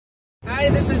Hi,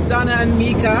 this is Donna and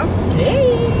Mika.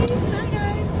 Hey. Hi,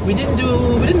 guys. We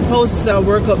didn't post a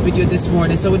workout video this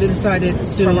morning, so we decided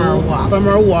to from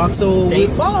our walk. So Day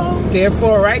 4. Day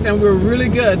 4, right? And we're really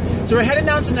good. So we're heading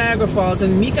down to Niagara Falls,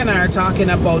 and Mika and I are talking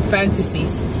about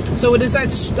fantasies. So we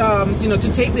decided to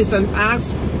to take this and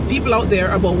ask people out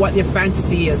there about what their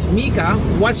fantasy is. Mika,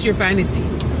 what's your fantasy?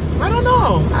 I don't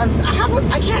know.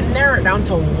 I can't narrow it down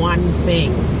to one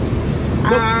thing.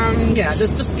 Yeah,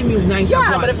 just give me a nice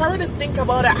one. But if I were to think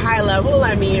about it high level,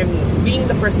 I mean, being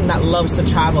the person that loves to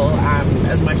travel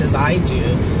as much as I do,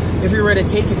 if we were to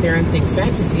take it there and think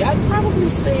fantasy, I'd probably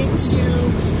say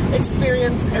to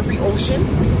experience every ocean.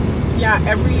 Yeah,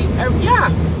 yeah.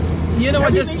 You know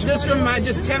what? Just tell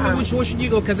me which ocean you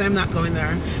go, because I'm not going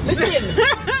there. Listen,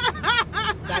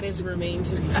 that is remain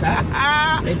to be said.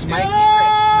 It's my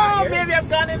secret. Maybe I've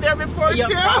gone in there before you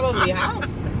too. Probably have.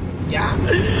 Yeah.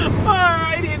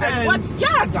 Alrighty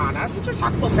then. Donna, since we're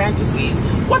talking about fantasies,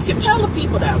 tell the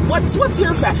people that. What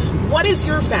is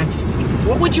your fantasy?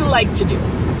 What would you like to do?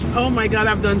 Oh my God,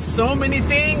 I've done so many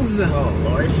things. Oh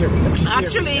Lord, here we go.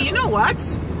 Actually, you know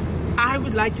what? I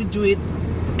would like to do it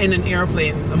in an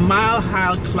airplane, the Mile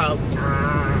High Club.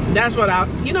 That's what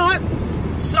you know what?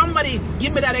 Somebody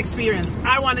give me that experience.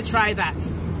 I want to try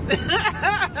that.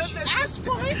 She asked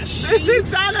for it. She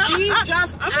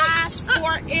just asked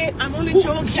for it. I'm only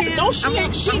joking. No, she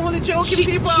I'm only joking,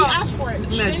 people. She asked for it.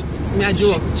 She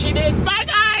did. She did. Bye,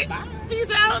 guys. Bye.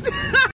 Peace out.